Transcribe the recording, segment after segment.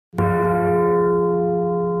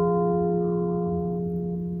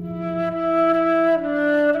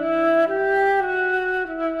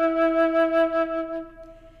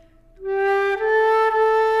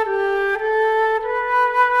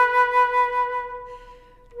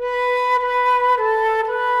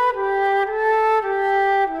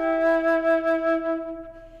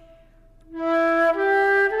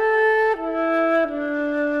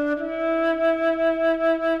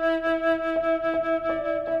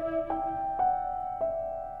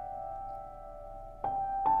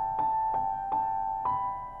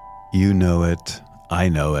You know it, I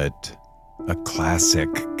know it, a classic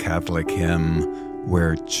Catholic hymn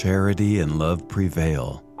where charity and love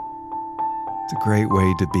prevail. It's a great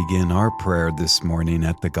way to begin our prayer this morning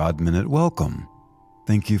at the God Minute. Welcome.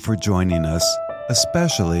 Thank you for joining us,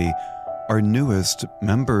 especially our newest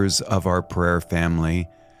members of our prayer family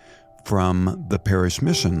from the parish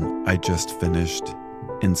mission I just finished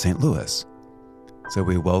in St. Louis. So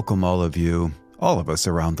we welcome all of you, all of us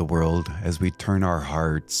around the world, as we turn our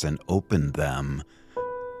hearts and open them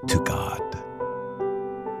to God.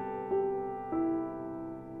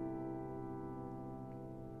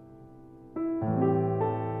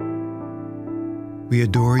 We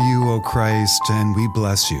adore you, O Christ, and we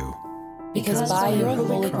bless you. Because by your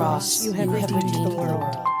holy cross you have redeemed the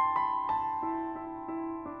world.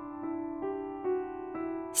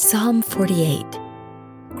 Psalm 48.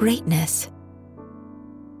 Greatness.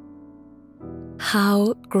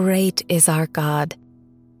 How great is our God!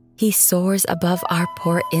 He soars above our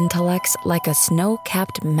poor intellects like a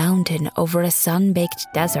snow-capped mountain over a sun-baked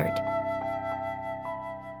desert.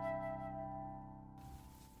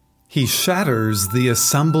 He shatters the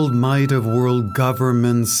assembled might of world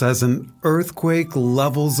governments as an earthquake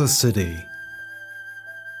levels a city.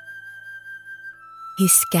 He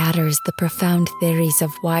scatters the profound theories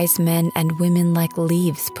of wise men and women like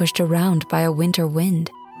leaves pushed around by a winter wind.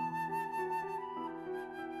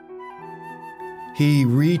 He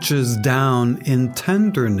reaches down in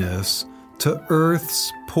tenderness to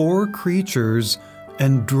earth's poor creatures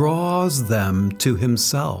and draws them to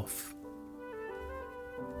himself.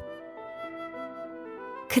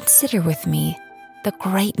 Consider with me the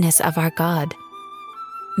greatness of our God.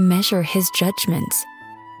 Measure his judgments.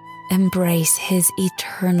 Embrace his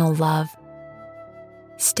eternal love.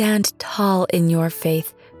 Stand tall in your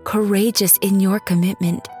faith, courageous in your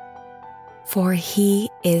commitment. For he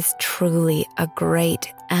is truly a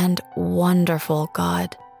great and wonderful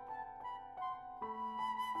God.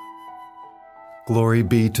 Glory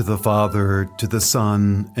be to the Father, to the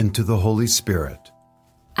Son, and to the Holy Spirit.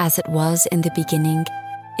 As it was in the beginning,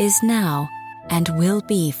 is now, and will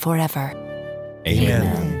be forever.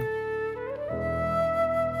 Amen.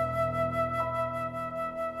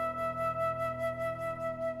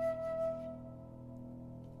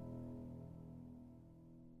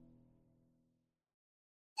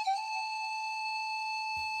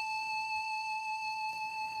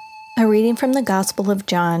 A reading from the Gospel of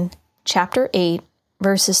John, chapter 8,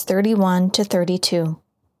 verses 31 to 32.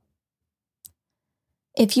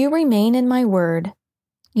 If you remain in my word,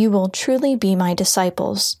 you will truly be my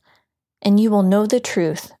disciples, and you will know the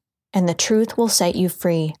truth, and the truth will set you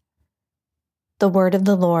free. The word of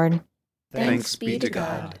the Lord. Thanks be to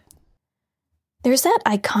God. There's that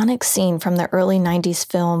iconic scene from the early 90s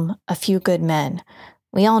film, A Few Good Men.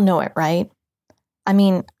 We all know it, right? I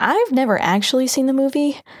mean, I've never actually seen the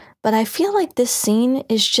movie, but I feel like this scene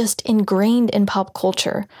is just ingrained in pop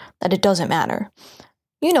culture, that it doesn't matter.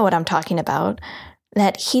 You know what I'm talking about.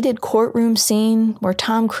 That heated courtroom scene where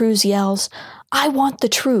Tom Cruise yells, "I want the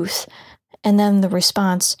truth." And then the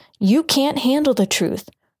response, "You can't handle the truth."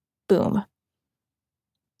 Boom.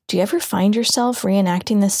 Do you ever find yourself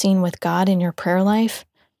reenacting this scene with God in your prayer life?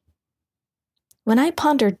 When I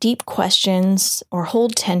ponder deep questions or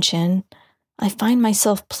hold tension, I find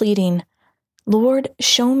myself pleading, "Lord,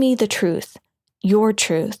 show me the truth, your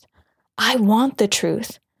truth. I want the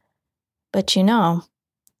truth." But you know,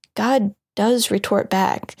 God does retort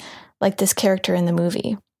back, like this character in the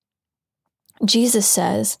movie. Jesus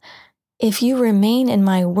says, "If you remain in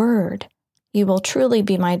my word, you will truly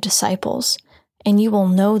be my disciples, and you will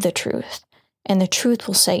know the truth, and the truth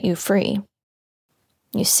will set you free."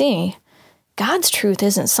 You see, God's truth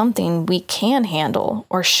isn't something we can handle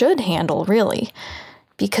or should handle, really,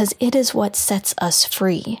 because it is what sets us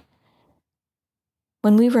free.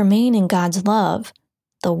 When we remain in God's love,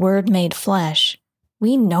 the Word made flesh,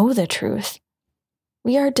 we know the truth.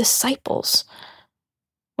 We are disciples.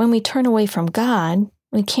 When we turn away from God,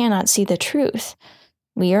 we cannot see the truth.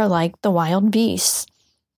 We are like the wild beasts.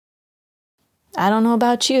 I don't know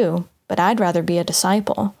about you, but I'd rather be a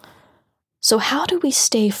disciple. So how do we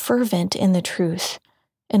stay fervent in the truth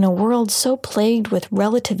in a world so plagued with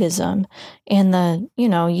relativism and the,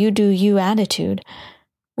 you do you attitude?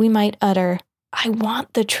 We might utter, "I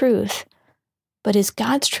want the truth," but is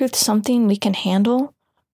God's truth something we can handle?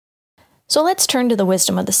 So let's turn to the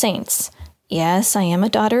wisdom of the saints. Yes, I am a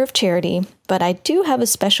daughter of charity, but I do have a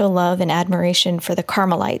special love and admiration for the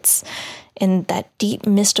Carmelites in that deep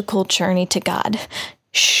mystical journey to God.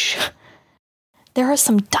 Shh. There are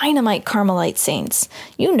some dynamite Carmelite saints.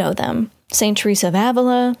 You know them. St. Teresa of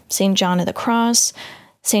Avila, St. John of the Cross,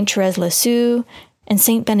 St. Therese Lisieux, and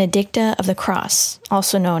Saint Benedicta of the Cross,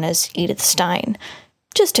 also known as Edith Stein,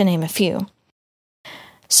 just to name a few.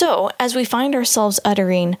 So, as we find ourselves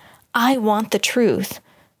uttering, "I want the truth,"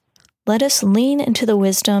 let us lean into the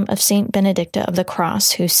wisdom of Saint Benedicta of the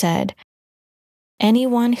Cross, who said,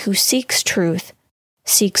 "Anyone who seeks truth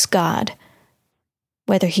seeks God,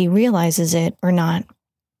 whether he realizes it or not."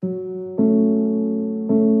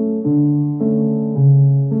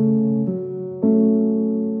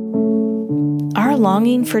 Our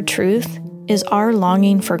longing for truth is our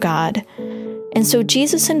longing for God, and so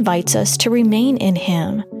Jesus invites us to remain in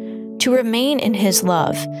Him, to remain in His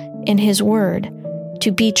love, in His Word,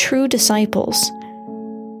 to be true disciples.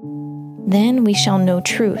 Then we shall know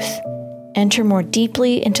truth, enter more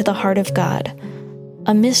deeply into the heart of God,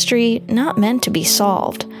 a mystery not meant to be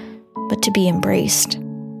solved, but to be embraced.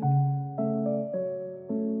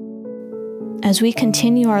 As we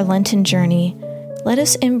continue our Lenten journey, let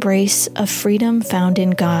us embrace a freedom found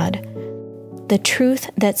in God, the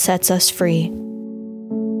truth that sets us free.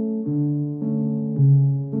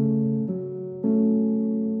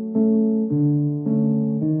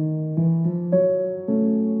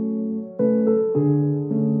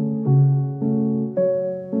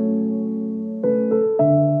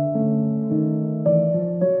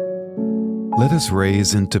 Let us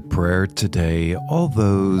raise into prayer today all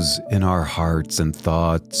those in our hearts and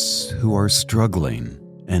thoughts who are struggling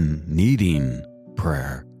and needing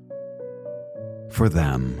prayer. For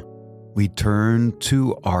them, we turn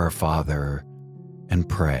to our Father and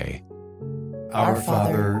pray. Our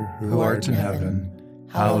Father, who art in heaven,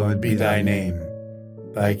 hallowed be thy name.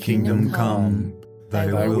 Thy kingdom come,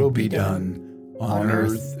 thy will be done, on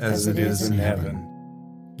earth as it is in heaven.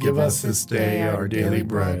 Give us this day our daily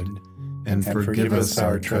bread, and forgive us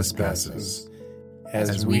our trespasses,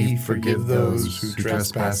 as we forgive those who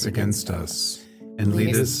trespass against us. And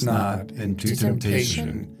lead us not into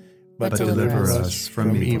temptation, but deliver us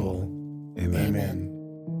from evil. Amen.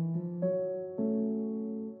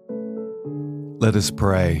 Let us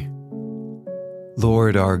pray.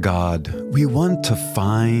 Lord our God, we want to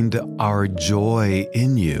find our joy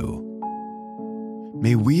in you.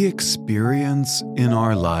 May we experience in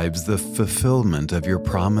our lives the fulfillment of your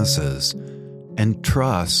promises and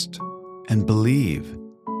trust and believe,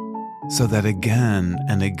 so that again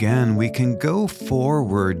and again we can go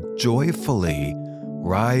forward joyfully,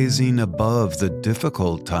 rising above the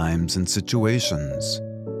difficult times and situations.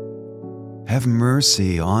 Have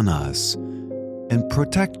mercy on us and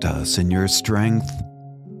protect us in your strength.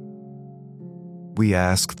 We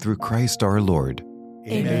ask through Christ our Lord.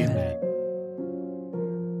 Amen.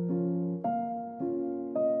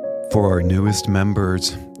 For our newest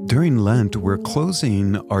members, during Lent, we're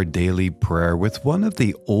closing our daily prayer with one of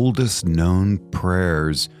the oldest known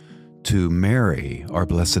prayers to Mary, our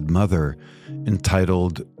Blessed Mother,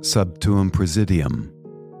 entitled Sub Tuum Presidium,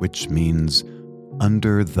 which means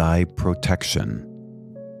under thy protection.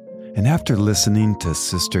 And after listening to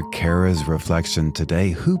Sister Kara's reflection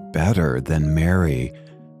today, who better than Mary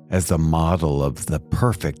as the model of the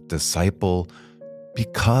perfect disciple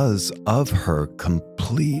because of her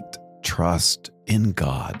complete trust in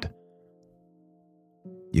God?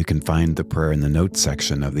 You can find the prayer in the notes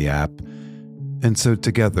section of the app. And so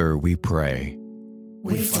together we pray.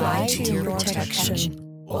 We fly to your protection,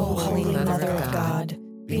 O Holy Mother of God.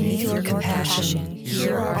 Beneath your compassion,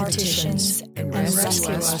 hear our petitions and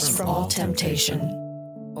rescue us from all temptation.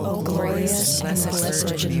 O glorious and blessed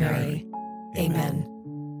Virgin Mary. Amen.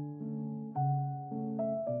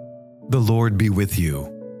 The Lord be with you.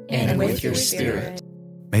 And with your spirit.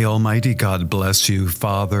 May Almighty God bless you,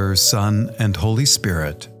 Father, Son, and Holy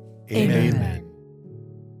Spirit. Amen.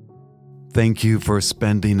 Thank you for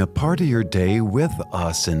spending a part of your day with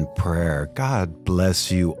us in prayer. God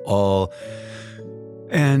bless you all.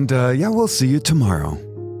 And we'll see you tomorrow.